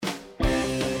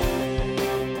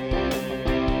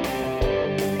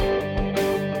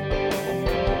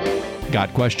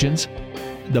Got questions?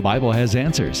 The Bible has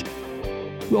answers.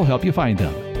 We'll help you find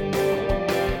them.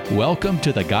 Welcome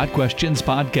to the Got Questions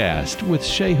podcast with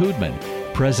Shea Hoodman,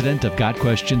 president of Got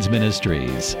Questions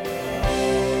Ministries.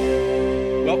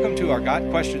 Welcome to our Got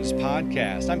Questions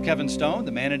podcast. I'm Kevin Stone,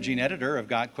 the managing editor of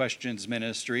Got Questions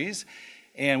Ministries,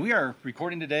 and we are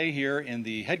recording today here in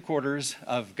the headquarters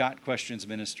of Got Questions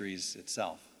Ministries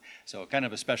itself. So kind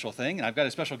of a special thing, and I've got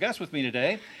a special guest with me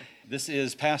today. This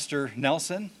is Pastor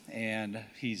Nelson, and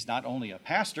he's not only a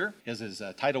pastor, as his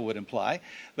title would imply,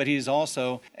 but he's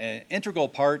also an integral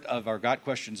part of our Got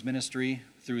Questions ministry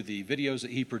through the videos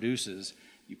that he produces.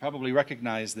 You probably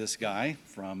recognize this guy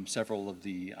from several of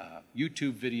the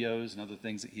YouTube videos and other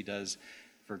things that he does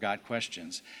for Got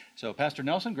Questions. So Pastor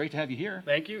Nelson, great to have you here.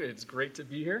 Thank you. It's great to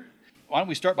be here. Why don't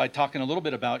we start by talking a little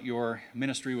bit about your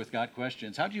ministry with Got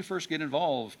Questions. How did you first get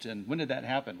involved, and when did that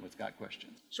happen with Got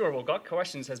Questions? Sure. Well, Got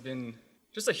Questions has been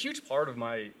just a huge part of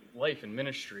my life and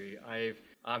ministry.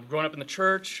 I've grown up in the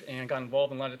church and got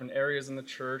involved in a lot of different areas in the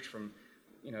church, from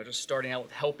just starting out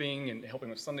with helping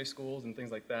with Sunday schools and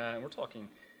things like that. And we're talking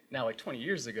now like 20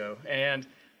 years ago. And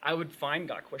I would find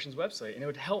Got Questions website, and it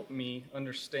would help me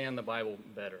understand the Bible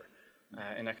better.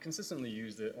 And I consistently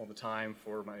used it all the time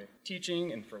for my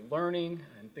teaching and for learning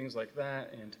and things like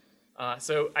that. And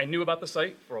so I knew about the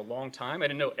site for a long time. I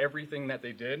didn't know everything that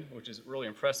they did, which is really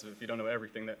impressive if you don't know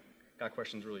everything that Got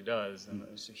Questions really does. And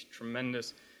it's a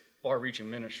tremendous, far-reaching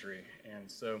ministry. And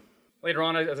so later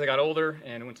on, as I got older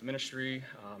and went to ministry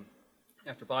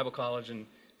after Bible college and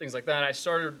things like that, I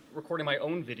started recording my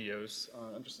own videos,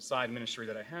 just a side ministry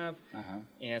that I have.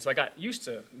 And so I got used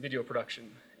to video production.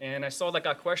 And I saw that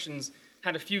Got Questions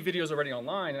had a few videos already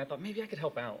online, and I thought maybe I could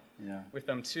help out with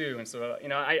them too. And so,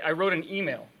 I wrote an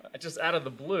email just out of the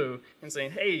blue and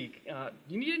saying, hey,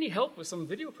 do you need any help with some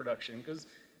video production? Because,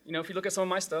 if you look at some of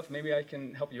my stuff, maybe I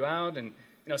can help you out. And,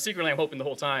 secretly I'm hoping the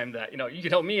whole time that, you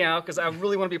could help me out because I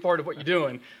really want to be a part of what you're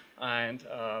doing. And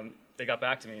they got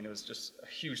back to me, and it was just a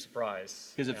huge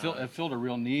surprise. Because it filled a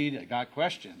real need at Got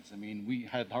Questions. I mean, we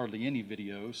had hardly any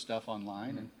video stuff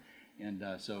online, and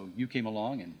so you came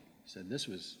along and said this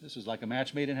was like a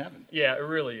match made in heaven. Yeah, it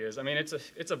really is. I mean,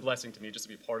 it's a blessing to me just to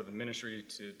be part of the ministry,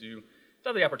 to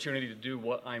have the opportunity to do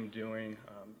what I'm doing,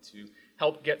 to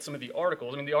help get some of the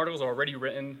articles. I mean, the articles are already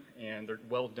written and they're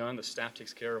well done. The staff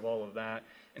takes care of all of that,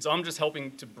 and so I'm just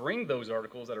helping to bring those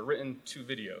articles that are written to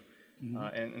video.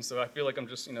 And so I feel like I'm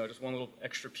just one little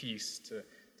extra piece to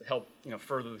help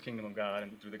further the kingdom of God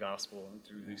and through the gospel and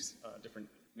through these different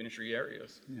ministry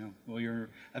areas. Well, you're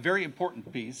a very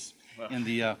important piece in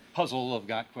the puzzle of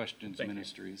Got Questions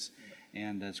Ministries,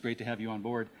 and it's great to have you on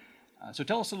board. So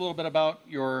tell us a little bit about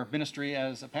your ministry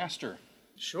as a pastor.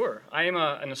 Sure. I am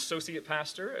an associate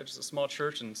pastor at just a small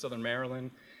church in Southern Maryland.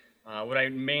 What I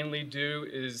mainly do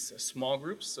is small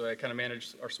groups, so I kind of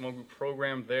manage our small group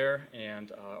program there,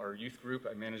 and our youth group,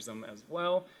 I manage them as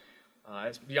well.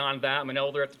 Beyond that, I'm an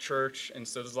elder at the church, and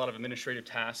so there's a lot of administrative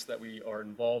tasks that we are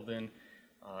involved in,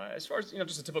 as far as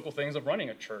just the typical things of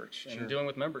running a church and dealing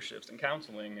with memberships and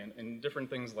counseling and different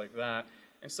things like that.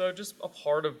 And so just a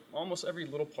part of almost every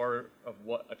little part of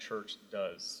what a church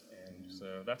does. And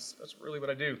so that's really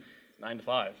what I do. 9 to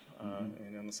 5,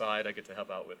 and on the side I get to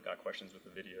help out with Got Questions with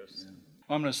the videos.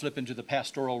 Well, I'm going to slip into the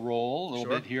pastoral role a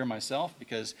little bit here myself,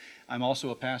 because I'm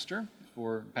also a pastor.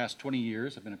 For the past 20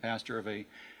 years I've been a pastor of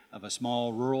a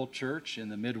small rural church in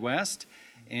the Midwest,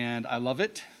 and I love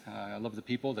it. I love the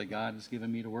people that God has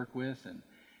given me to work with,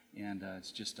 and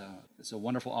it's just it's a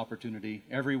wonderful opportunity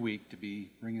every week to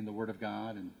be bringing the Word of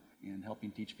God and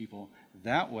helping teach people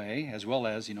that way, as well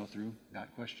as through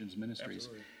Got Questions Ministries.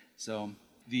 Absolutely. So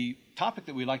the topic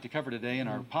that we'd like to cover today in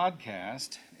our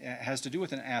podcast has to do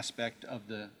with an aspect of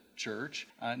the church,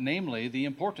 namely the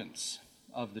importance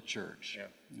of the church.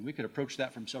 And we could approach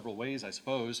that from several ways, I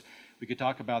suppose. We could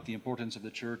talk about the importance of the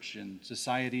church in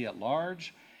society at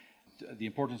large, the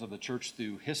importance of the church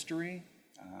through history.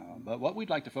 But what we'd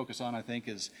like to focus on, I think,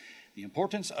 is the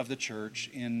importance of the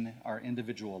church in our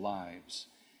individual lives.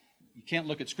 You can't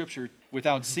look at Scripture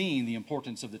without seeing the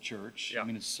importance of the church. I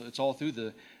mean, it's all through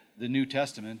the New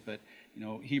Testament, but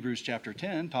Hebrews chapter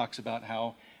 10 talks about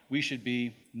how we should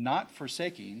be not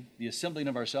forsaking the assembling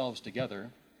of ourselves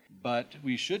together, but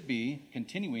we should be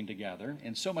continuing to gather,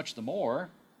 and so much the more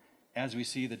as we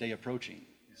see the day approaching.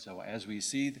 So as we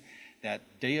see that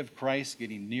day of Christ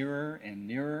getting nearer and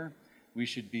nearer, we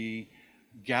should be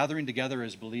gathering together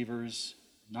as believers,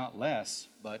 not less,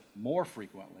 but more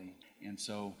frequently. And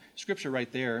so Scripture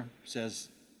right there says,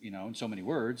 in so many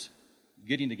words,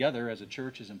 getting together as a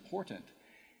church is important.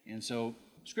 And so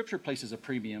Scripture places a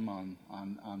premium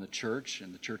on the church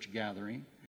and the church gathering.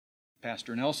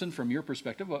 Pastor Nelson, from your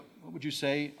perspective, what would you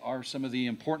say are some of the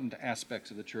important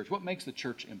aspects of the church? What makes the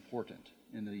church important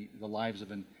in the lives of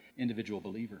an individual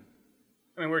believer?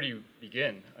 I mean, where do you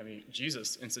begin? I mean,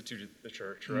 Jesus instituted the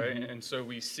church, right? Mm-hmm. And so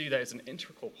we see that it's an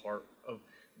integral part of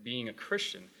being a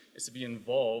Christian, is to be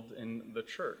involved in the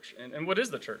church. And what is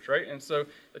the church, right? And so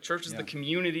the church is the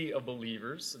community of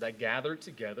believers that gather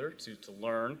together to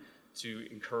learn, to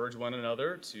encourage one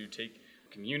another, to take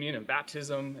communion and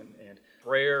baptism and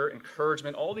prayer,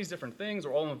 encouragement, all these different things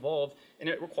are all involved, and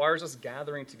it requires us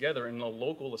gathering together in a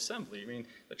local assembly. I mean,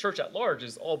 the church at large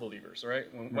is all believers, right?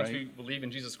 Once we believe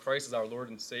in Jesus Christ as our Lord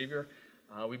and Savior,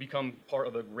 we become part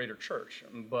of the greater church.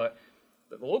 But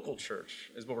the local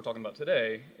church is what we're talking about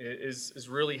today, is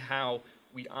really how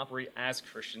we operate as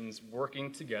Christians,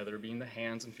 working together, being the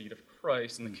hands and feet of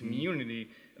Christ in the community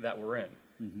that we're in.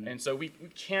 And so we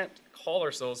can't call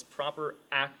ourselves proper,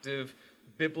 active,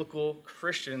 biblical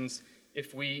Christians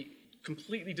if we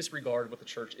completely disregard what the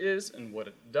church is and what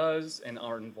it does and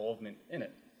our involvement in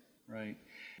it. Right.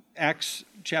 Acts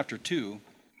chapter 2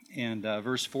 and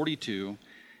verse 42,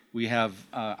 we have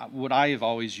what I have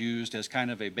always used as kind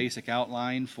of a basic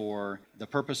outline for the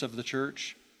purpose of the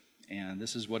church. And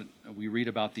this is what we read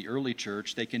about the early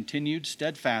church. They continued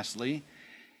steadfastly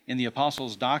in the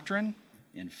apostles' doctrine,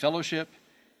 in fellowship,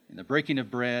 in the breaking of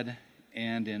bread,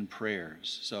 and in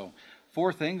prayers. So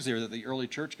 4 things there that the early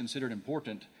church considered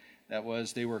important. That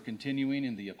was, they were continuing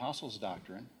in the apostles'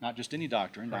 doctrine, not just any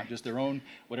doctrine, not just their own,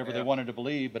 whatever they wanted to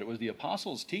believe, but it was the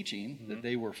apostles' teaching that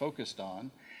they were focused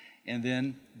on. And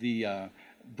then the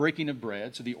breaking of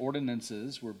bread, so the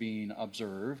ordinances were being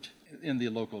observed in the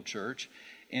local church.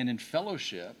 And in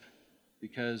fellowship,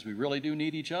 because we really do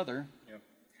need each other. Yep.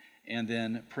 And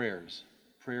then prayers.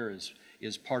 Prayer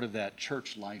is part of that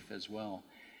church life as well.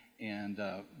 And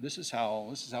this is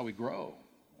how we grow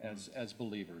as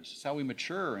believers. It's how we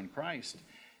mature in Christ,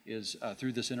 is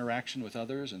through this interaction with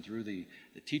others and through the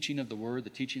teaching of the Word,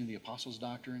 the teaching of the apostles'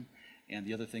 doctrine, and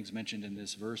the other things mentioned in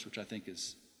this verse, which I think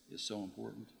is so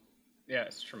important. Yeah,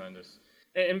 it's tremendous.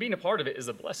 And being a part of it is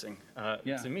a blessing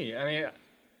to me. I mean,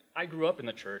 I grew up in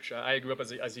the church. I grew up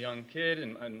as a young kid,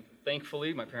 and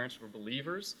thankfully my parents were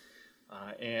believers.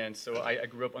 And so I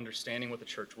grew up understanding what the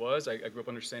church was. I grew up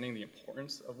understanding the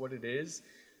importance of what it is.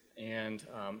 And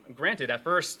granted, at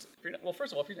first,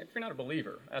 first of all, if you're not a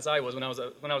believer, as I was when I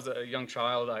was a young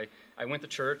child, I went to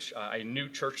church. I knew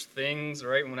church things,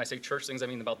 right? And when I say church things, I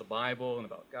mean about the Bible and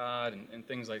about God and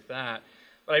things like that.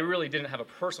 But I really didn't have a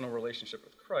personal relationship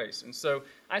with Christ. And so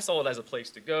I saw it as a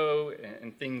place to go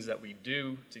and things that we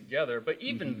do together. But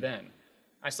even then,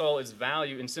 I saw its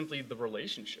value in simply the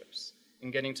relationships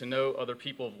and getting to know other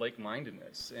people of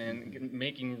like-mindedness and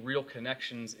making real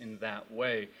connections in that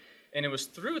way. And it was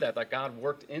through that God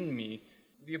worked in me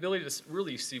the ability to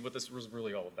really see what this was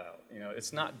really all about. You know,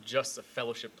 it's not just a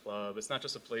fellowship club. It's not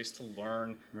just a place to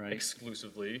learn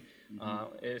exclusively.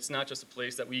 It's not just a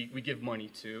place that we give money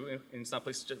to. And it's not a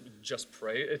place to just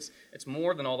pray. It's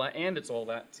more than all that, and it's all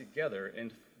that together.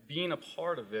 And being a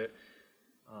part of it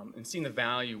and seeing the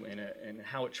value in it and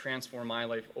how it transformed my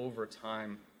life over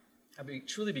time, I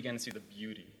truly began to see the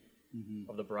beauty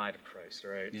of the bride of Christ,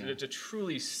 right? Yeah. To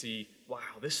truly see, wow,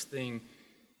 this thing,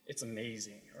 it's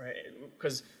amazing, right?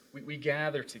 Because we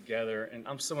gather together, and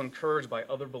I'm so encouraged by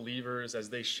other believers as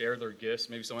they share their gifts.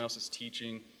 Maybe someone else is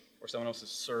teaching or someone else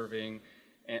is then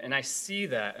and I see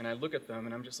that, and I look at them,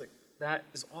 and I'm just like, that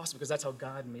is awesome, because that's how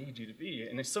God made you to be.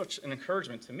 And it's such an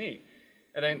encouragement to me.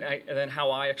 And then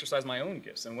how I exercise my own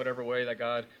gifts in whatever way that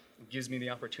God gives me the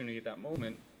opportunity at that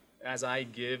moment. As I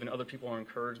give and other people are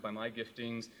encouraged by my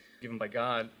giftings given by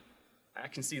God, I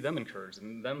can see them encouraged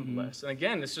and them blessed. And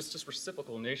again, it's just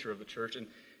reciprocal nature of the church. And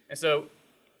so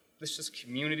this just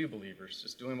community of believers,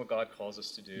 just doing what God calls us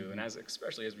to do. And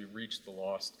especially as we reach the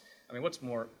lost, I mean, what's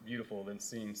more beautiful than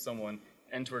seeing someone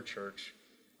enter a church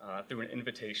through an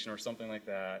invitation or something like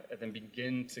that, and then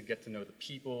begin to get to know the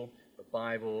people, the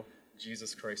Bible,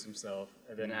 Jesus Christ himself,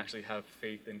 and then actually have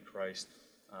faith in Christ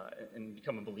and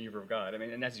become a believer of God. I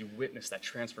mean, and as you witness that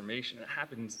transformation, it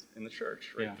happens in the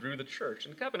church, right? Through the church.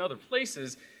 And it can happen other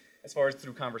places as far as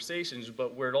through conversations,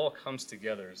 but where it all comes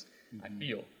together is, I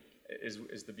feel,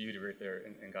 is the beauty right there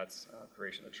in God's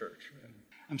creation of the church.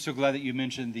 I'm so glad that you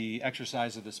mentioned the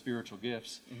exercise of the spiritual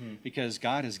gifts, because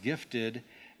God has gifted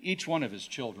each one of his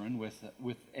children with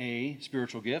a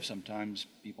spiritual gift. Sometimes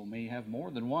people may have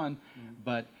more than one,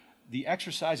 but the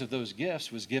exercise of those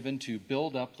gifts was given to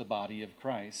build up the body of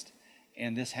Christ,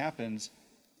 and this happens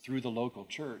through the local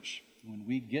church when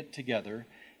we get together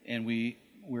and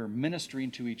we're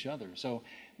ministering to each other. So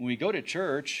when we go to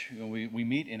church, we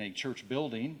meet in a church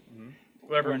building,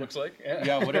 whatever it looks like.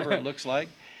 Whatever it looks like.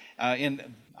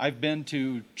 I've been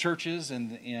to churches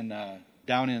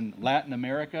down in Latin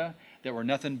America that were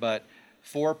nothing but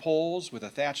 4 poles with a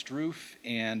thatched roof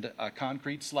and a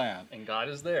concrete slab. And God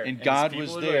is there. And God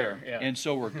was there. Yeah. And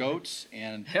so were goats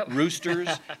and Yep. roosters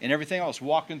and everything else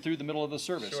walking through the middle of the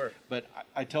service. Sure. But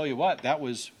I tell you what, that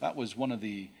was one of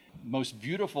the most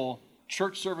beautiful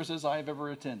church services I have ever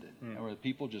attended, where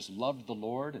people just loved the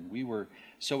Lord, and we were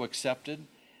so accepted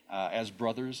as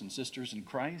brothers and sisters in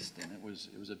Christ, and it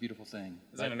was a beautiful thing.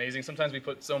 Isn't that amazing? Sometimes we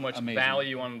put so much Amazing.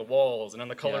 value on the walls and on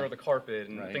the color Yeah. of the carpet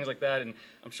and Right. things like that. And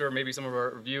I'm sure maybe some of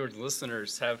our viewers and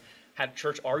listeners have had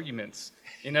church arguments,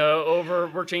 over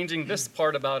we're changing this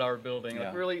part about our building.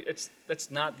 Like Yeah. really, that's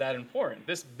not that important.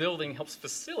 This building helps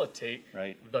facilitate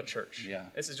Right. the church. Yeah.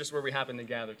 This is just where we happen to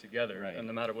gather together, Right. and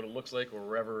no matter what it looks like or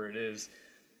wherever it is.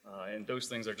 And those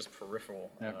things are just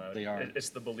peripheral. Yeah, they are. It's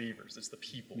the believers, it's the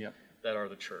people Yep. that are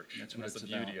the church. That's and what that's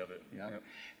it's the beauty about. of it. Yeah. Yep.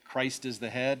 Christ is the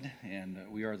head, and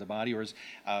we are the body. Or as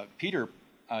Peter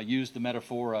used the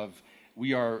metaphor of,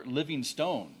 we are living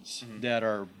stones that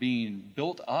are being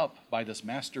built up by this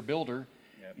master builder.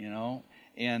 Yep.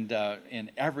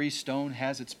 And every stone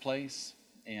has its place,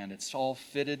 and it's all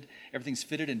fitted. Everything's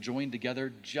fitted and joined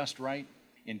together just right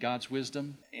in God's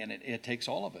wisdom, and it takes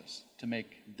all of us to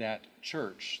make that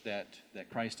church that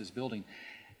Christ is building.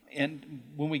 And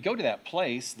when we go to that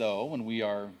place, though, when we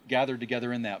are gathered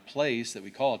together in that place that we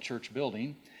call a church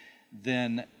building,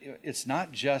 then it's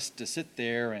not just to sit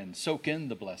there and soak in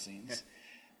the blessings.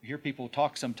 You hear people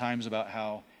talk sometimes about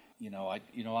how,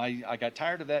 I got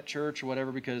tired of that church or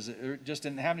whatever because it just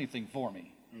didn't have anything for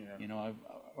me. Yeah.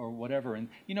 Or whatever. And,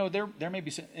 there may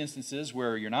be instances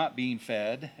where you're not being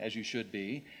fed as you should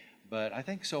be, but I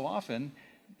think so often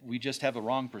we just have a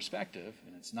wrong perspective,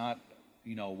 and it's not,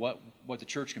 what the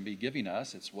church can be giving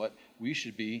us. It's what we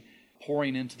should be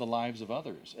pouring into the lives of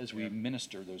others as we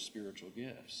minister those spiritual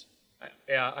gifts.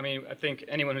 Yeah, I think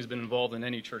anyone who's been involved in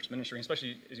any church ministry,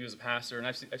 especially as you as a pastor, and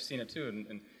I've seen it too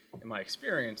in my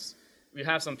experience, we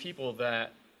have some people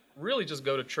that really just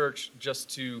go to church just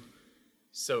to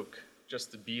soak,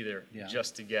 just to be there,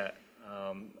 just to get.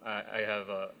 I have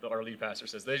our lead pastor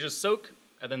says they just soak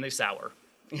and then they sour,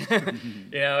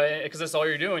 because that's all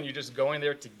you're doing. You're just going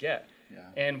there to get. Yeah.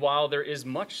 And while there is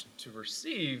much to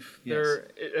receive,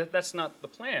 that's not the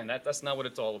plan. That's not what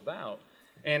it's all about.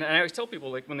 And I always tell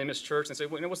people, like when they miss church, and say,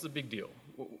 well, what's the big deal?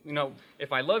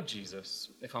 If I love Jesus,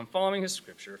 if I'm following his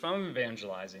scripture, if I'm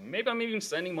evangelizing, maybe I'm even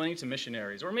sending money to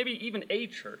missionaries, or maybe even a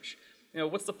church.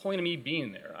 What's the point of me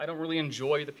being there? I don't really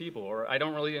enjoy the people, or I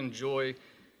don't really enjoy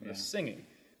the singing.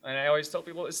 And I always tell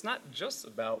people, it's not just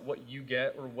about what you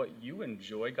get or what you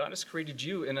enjoy. God has created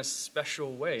you in a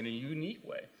special way, in a unique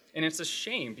way. And it's a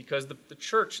shame because the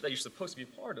church that you're supposed to be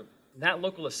a part of, that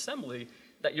local assembly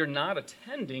that you're not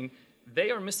attending, they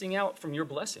are missing out from your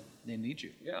blessing. They need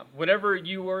you. Yeah. Whatever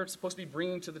you are supposed to be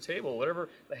bringing to the table, whatever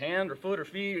the hand or foot or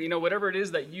feet, whatever it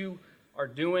is that you are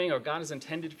doing or God has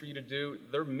intended for you to do,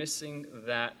 they're missing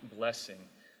that blessing.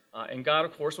 And God,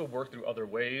 of course, will work through other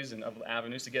ways and other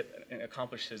avenues to get and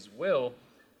accomplish his will.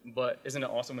 But isn't it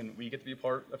awesome when we get to be a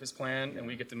part of his plan and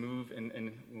we get to move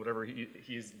in whatever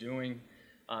he is doing?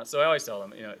 So I always tell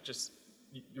them,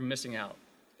 you're missing out.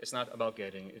 It's not about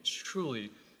getting. It's truly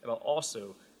about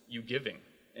also you giving.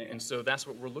 And so that's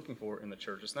what we're looking for in the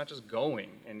church. It's not just going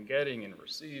and getting and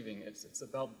receiving. It's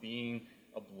about being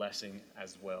a blessing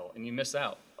as well. And you miss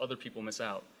out. Other people miss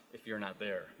out if you're not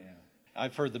there. Yeah.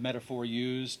 I've heard the metaphor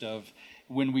used of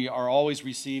when we are always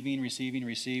receiving,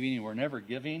 and we're never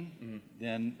giving,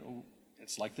 then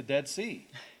it's like the Dead Sea.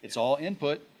 It's all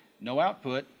input, no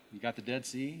output. You got the Dead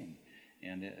Sea,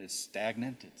 and it's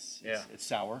stagnant. It's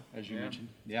sour, as you mentioned.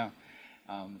 Yeah.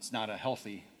 It's not a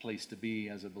healthy place to be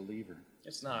as a believer.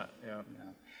 It's not,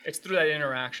 It's through that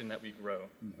interaction that we grow.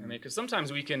 Because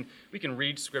sometimes we can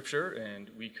read Scripture and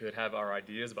we could have our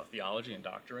ideas about theology and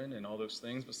doctrine and all those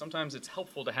things, but sometimes it's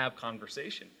helpful to have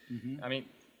conversation.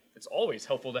 It's always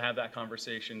helpful to have that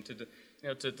conversation to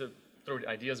throw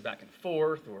ideas back and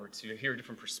forth or to hear a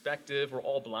different perspective. We're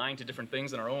all blind to different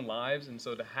things in our own lives, and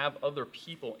so to have other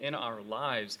people in our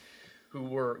lives who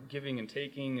were giving and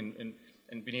taking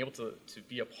and being able to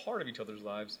be a part of each other's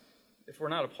lives, if we're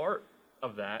not a part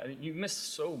of that, you miss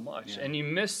so much. And you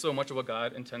miss so much of what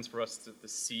God intends for us to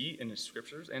see in his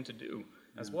scriptures and to do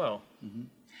as well.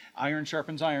 Iron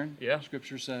sharpens iron, Yeah.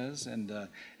 Scripture says, and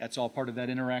that's all part of that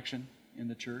interaction in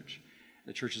the church.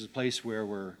 The church is a place where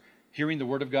we're hearing the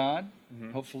Word of God,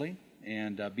 hopefully,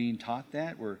 and being taught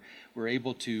that. We're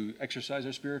able to exercise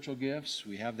our spiritual gifts.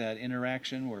 We have that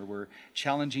interaction where we're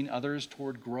challenging others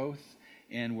toward growth,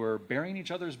 and we're bearing each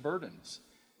other's burdens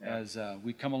as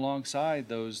we come alongside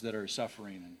those that are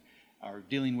suffering. are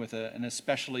dealing with an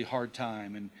especially hard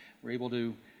time, and we're able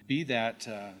to be that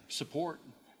support,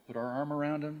 put our arm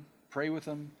around them, pray with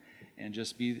them, and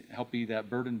just help be that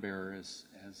burden bearer as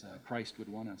Christ would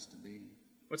want us to be.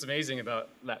 What's amazing about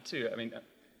that too, I mean,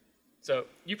 so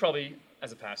you probably,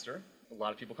 as a pastor, a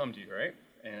lot of people come to you, right?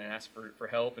 And ask for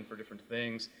help and for different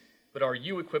things. But are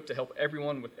you equipped to help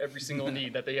everyone with every single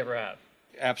need that they ever have?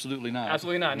 Absolutely not.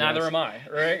 Absolutely not. Yes. Neither am I,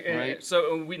 right? Right.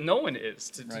 So no one is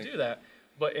to Right. do that.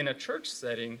 But in a church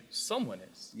setting, someone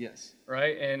is. Yes.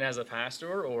 Right? And as a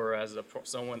pastor or as a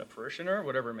parishioner,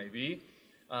 whatever it may be,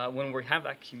 when we have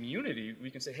that community, we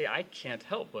can say, hey, I can't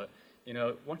help, but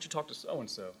why don't you talk to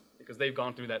so-and-so? Because they've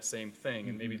gone through that same thing,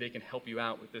 and maybe they can help you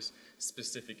out with this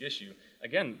specific issue.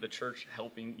 Again, the church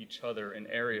helping each other in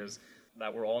areas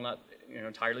that we're all not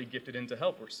entirely gifted in to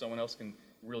help, where someone else can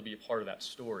really be a part of that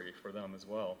story for them as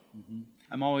well. Mm-hmm.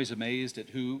 I'm always amazed at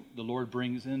who the Lord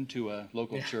brings into a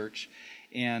local church,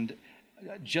 and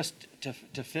just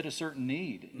to fit a certain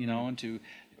need, and to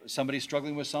somebody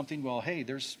struggling with something. Well, hey,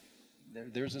 there's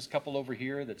this couple over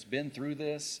here that's been through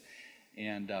this,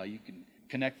 and you can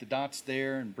connect the dots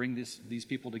there and bring these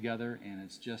people together, and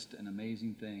it's just an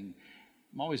amazing thing.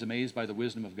 I'm always amazed by the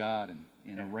wisdom of God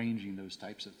in arranging those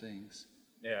types of things.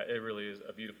 Yeah, it really is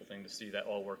a beautiful thing to see that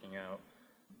all working out.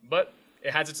 But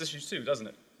it has its issues too, doesn't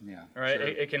it? Yeah. All right. Sure.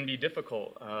 It can be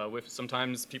difficult. With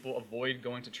sometimes people avoid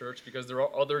going to church because there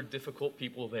are other difficult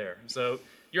people there. So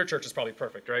your church is probably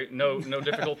perfect, right? No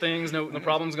difficult things, no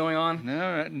problems going on.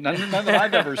 No, none that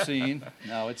I've ever seen.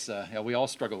 No, it's we all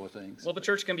struggle with things. Well, the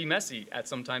church can be messy at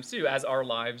some times too, as our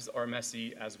lives are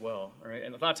messy as well, right?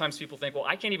 And a lot of times people think, well,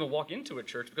 I can't even walk into a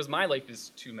church because my life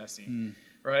is too messy,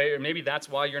 right? Or maybe that's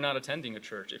why you're not attending a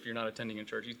church. If you're not attending a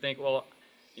church, you think, well,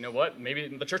 you know what? Maybe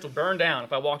the church will burn down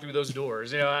if I walk through those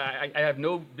doors. I have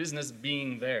no business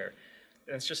being there.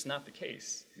 That's just not the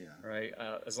case, right?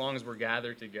 As long as we're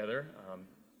gathered together,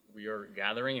 we are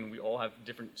gathering, and we all have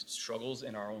different struggles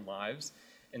in our own lives.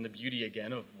 And the beauty,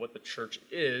 again, of what the church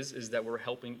is that we're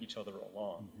helping each other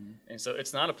along. And so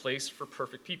it's not a place for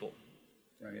perfect people,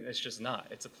 right? It's just not.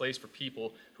 It's a place for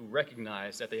people who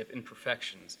recognize that they have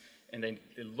imperfections, and they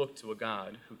look to a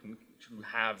God who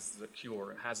has the cure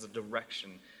and has the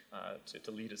direction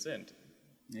to lead us in.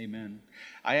 Amen.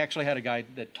 I actually had a guy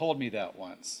that told me that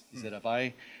once. He said, if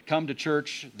I come to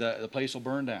church, the place will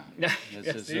burn down.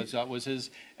 That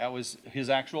was his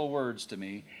actual words to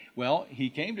me. Well, he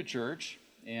came to church,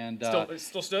 and It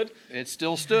still stood? It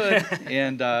still stood.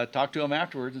 And talked to him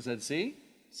afterwards and said,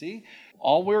 see,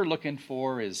 all we're looking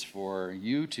for is for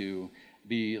you to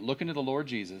be looking to the Lord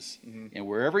Jesus, and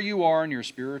wherever you are in your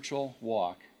spiritual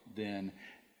walk, then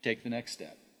take the next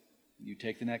step. You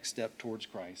take the next step towards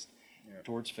Christ,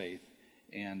 towards faith,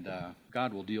 and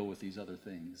God will deal with these other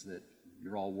things that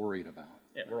you're all worried about.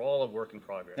 Yeah, we're all a work in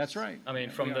progress. That's right. I mean,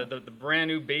 from the brand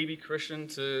new baby Christian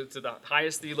to the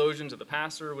highest theologian to the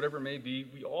pastor, whatever it may be,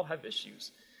 we all have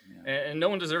issues. Yeah. And no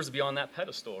one deserves to be on that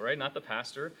pedestal, right? Not the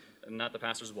pastor, not the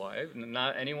pastor's wife,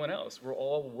 not anyone else. We're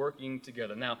all working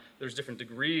together. Now, there's different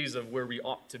degrees of where we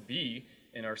ought to be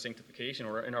in our sanctification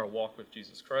or in our walk with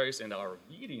Jesus Christ and our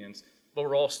obedience, but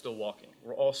we're all still walking.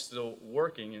 We're all still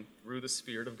working, and through the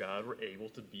Spirit of God, we're able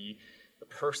to be the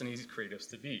person He's created us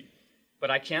to be.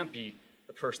 But I can't be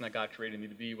the person that God created me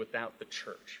to be without the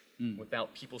church,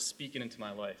 without people speaking into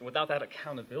my life, and without that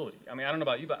accountability. I mean, I don't know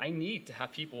about you, but I need to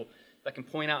have people that can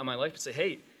point out in my life and say,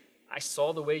 hey, I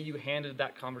saw the way you handled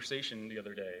that conversation the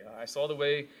other day. I saw the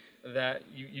way that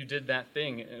you did that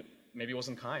thing. Maybe it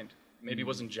wasn't kind. Maybe it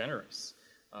wasn't generous.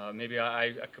 Maybe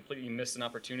I completely missed an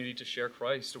opportunity to share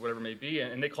Christ or whatever it may be,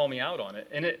 and they call me out on it.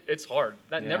 And it's hard.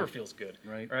 That never feels good,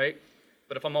 right?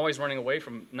 But if I'm always running away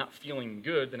from not feeling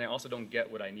good, then I also don't get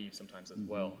what I need sometimes as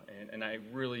well. And I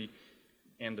really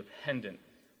am dependent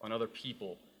on other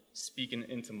people speaking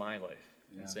into my life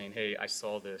and saying, hey, I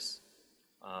saw this.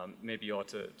 Maybe you ought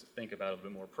to think about it a little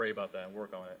bit more, pray about that, and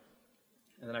work on it.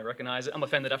 And then I recognize it. I'm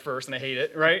offended at first, and I hate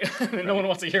it, right? No one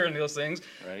wants to hear any of those things.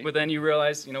 Right. But then you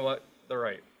realize, you know what? They're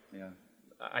right. Yeah.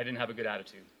 I didn't have a good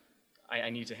attitude. I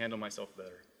need to handle myself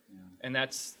better. Yeah. And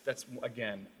that's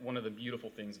again, one of the beautiful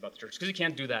things about the church. Because you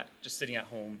can't do that just sitting at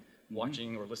home,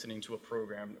 watching or listening to a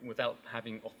program without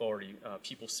having authority,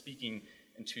 people speaking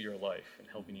into your life and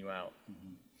helping you out.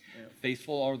 Yeah.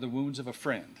 Faithful are the wounds of a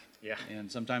friend. Yeah.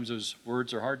 And sometimes those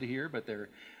words are hard to hear, but they're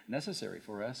necessary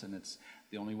for us, and it's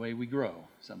the only way we grow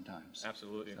sometimes.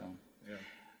 Absolutely. So,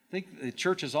 I think the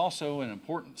church is also an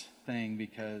important thing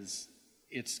because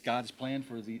it's God's plan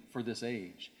for this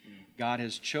age. God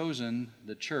has chosen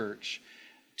the church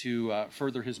to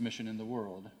further His mission in the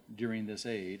world during this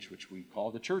age, which we call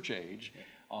the church age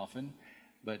often.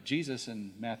 But Jesus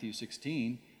in Matthew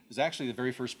 16 is actually the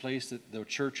very first place that the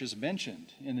church is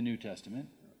mentioned in the New Testament.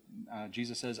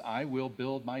 Jesus says, I will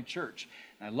build my church.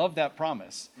 And I love that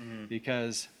promise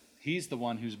because he's the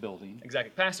one who's building.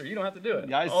 Exactly. Pastor, you don't have to do it.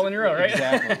 Yeah, all on your own, right?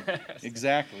 Exactly.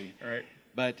 Exactly. Right.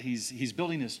 But he's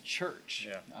building his church.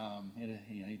 Yeah.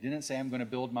 He didn't say, I'm going to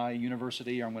build my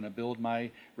university, or I'm going to build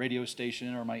my radio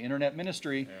station or my internet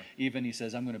ministry. Yeah. Even he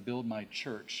says, I'm going to build my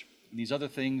church. And these other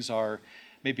things are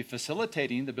maybe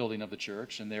facilitating the building of the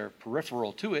church, and they're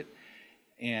peripheral to it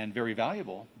and very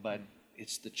valuable, but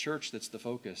it's the church that's the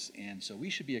focus. And so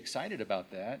we should be excited about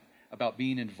that, about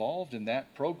being involved in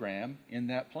that program, in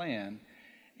that plan,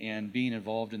 and being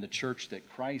involved in the church that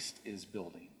Christ is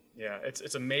building. Yeah,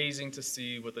 it's amazing to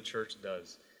see what the church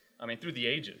does. I mean, through the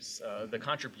ages, the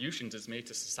contributions it's made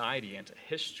to society and to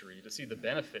history, to see the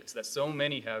benefits that so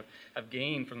many have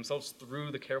gained for themselves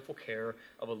through the careful care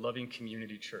of a loving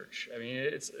community church. I mean,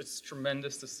 it's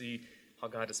tremendous to see how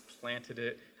God has planted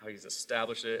it, how he's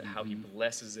established it, how he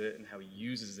blesses it, and how he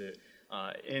uses it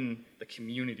in the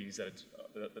communities that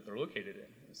they're located in.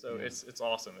 So it's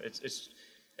awesome. It's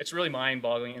really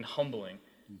mind-boggling and humbling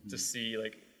to see,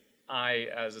 like, I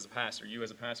as a pastor, you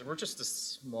as a pastor, we're just a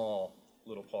small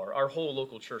little part. Our whole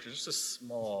local church is just a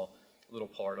small little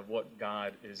part of what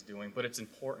God is doing, but it's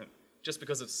important. Just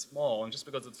because it's small and just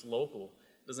because it's local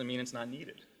doesn't mean it's not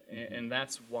needed. And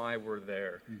that's why we're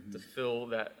there, to fill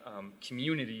that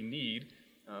community need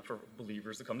for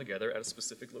believers to come together at a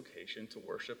specific location to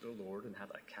worship their Lord and have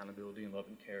that accountability and love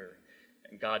and care.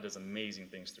 And God does amazing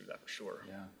things through that, for sure.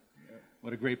 Yeah.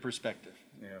 What a great perspective.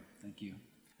 Yeah. Thank you.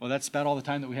 Well, that's about all the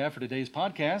time that we have for today's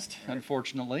podcast,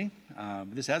 unfortunately.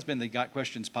 This has been the Got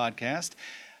Questions podcast.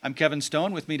 I'm Kevin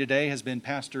Stone. With me today has been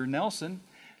Pastor Nelson,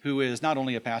 who is not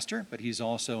only a pastor, but he's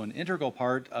also an integral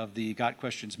part of the Got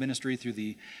Questions ministry through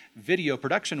the video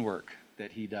production work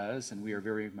that he does, and we are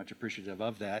very much appreciative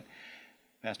of that.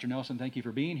 Pastor Nelson, thank you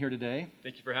for being here today.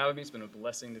 Thank you for having me. It's been a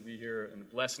blessing to be here and a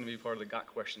blessing to be part of the Got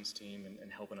Questions team and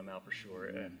helping them out for sure,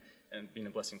 and being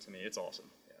a blessing to me. It's awesome.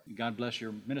 Yeah. God bless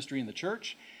your ministry in the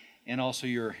church and also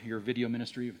your video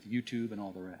ministry with YouTube and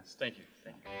all the rest. Thank you.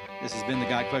 Thank you. This has been the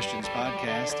Got Questions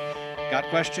podcast. Got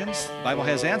questions? The Bible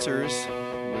has answers.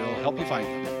 We'll help you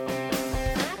find them.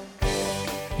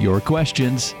 Your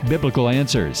questions, biblical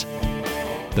answers.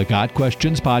 The Got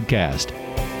Questions podcast.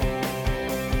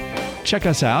 Check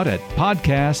us out at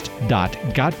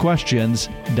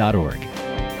podcast.gotquestions.org.